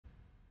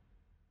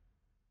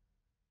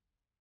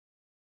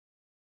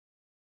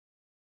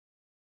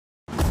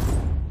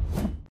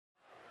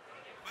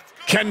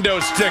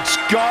Kendo sticks,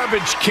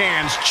 garbage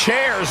cans,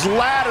 chairs,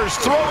 ladders,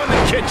 throw in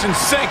the kitchen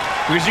sink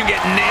because you get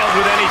nailed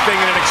with anything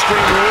in an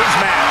Extreme Rules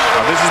match.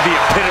 This is the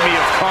epitome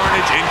of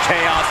carnage and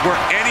chaos where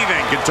anything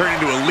can turn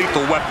into a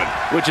lethal weapon.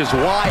 Which is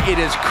why it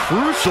is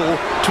crucial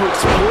to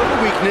explore the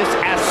weakness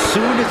as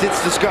soon as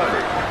it's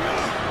discovered.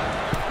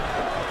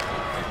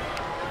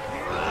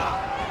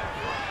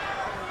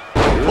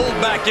 Pulled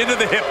back into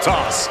the hip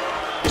toss.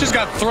 Just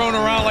got thrown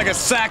around like a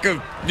sack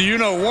of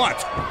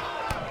you-know-what.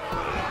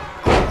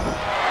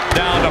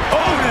 Down to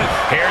opponent.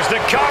 Here's the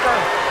cover.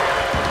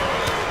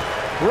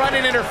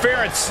 Running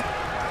interference.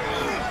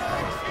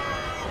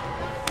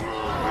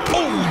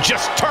 Ooh,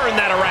 just turn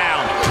that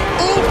around.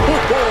 Ooh.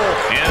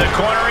 In the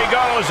corner he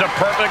goes, a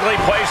perfectly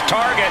placed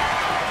target.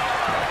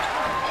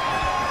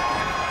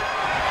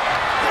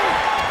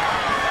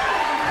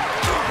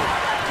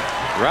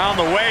 Round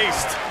the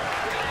waist.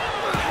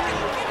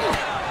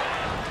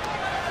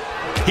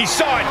 He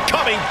saw it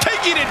coming,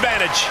 taking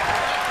advantage.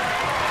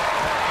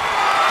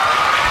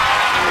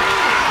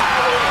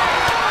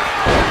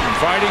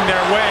 Fighting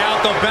their way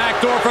out the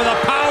back door for the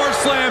power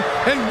slam,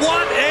 and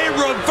what a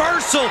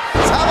reversal!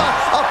 How about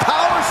a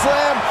power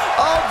slam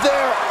of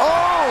their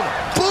own?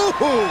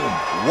 Boom!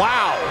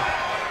 Wow!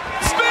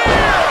 Spear!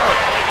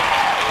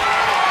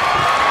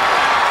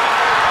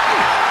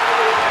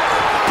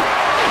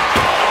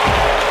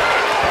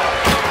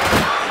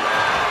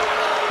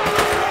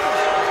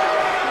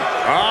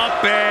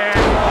 Up and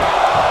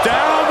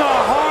down the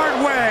hard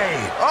way.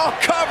 Oh,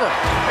 cover!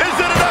 Is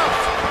it enough?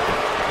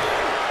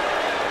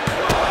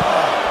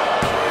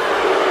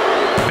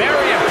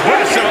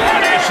 Impressive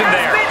elimination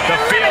there. The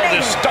field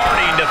is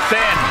starting to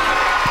thin.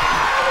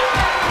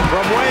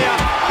 From way up.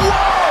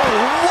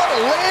 Whoa! What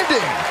a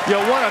landing! You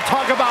want to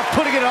talk about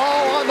putting it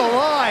all on the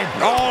line.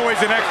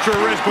 Always an extra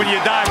risk when you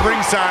dive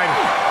ringside.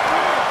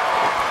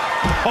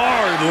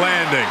 Hard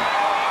landing.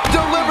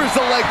 Delivers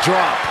the leg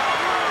drop.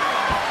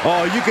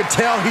 Oh, you can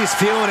tell he's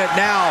feeling it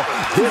now.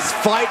 This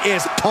fight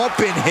is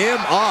pumping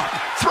him up.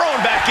 Thrown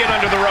back in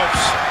under the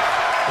ropes.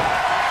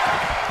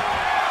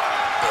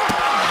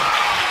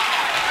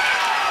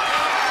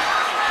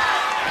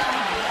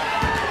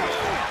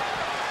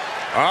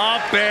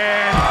 Up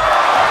and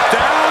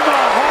down the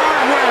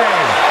hard way.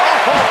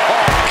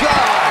 Oh,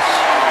 gosh.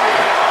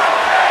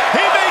 He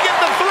may get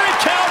the 3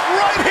 count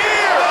right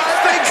here. I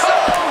think so.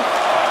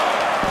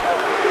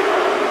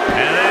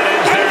 And that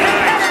ends their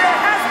night.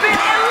 Has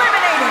been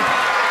eliminated.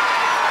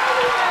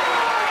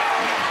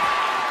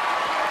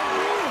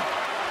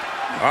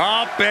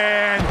 Up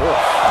and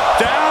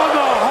down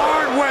the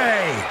hard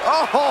way.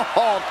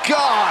 Oh,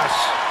 gosh.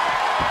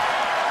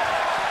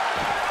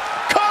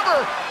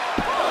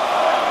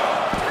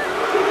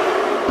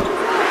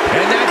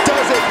 And that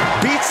does it.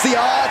 Beats the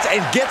odds and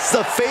gets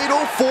the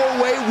fatal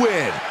 4-way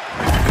win.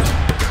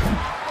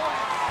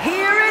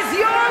 Here is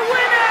your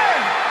winner,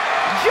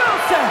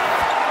 Joseph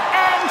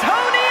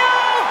Antonio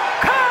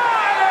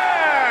Carter.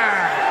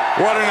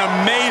 What an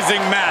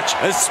amazing match,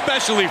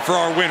 especially for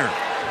our winner.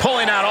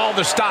 Pulling out all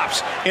the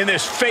stops in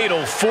this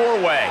fatal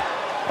 4-way.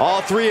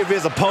 All 3 of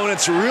his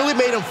opponents really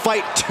made him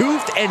fight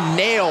tooth and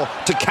nail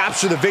to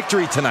capture the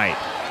victory tonight.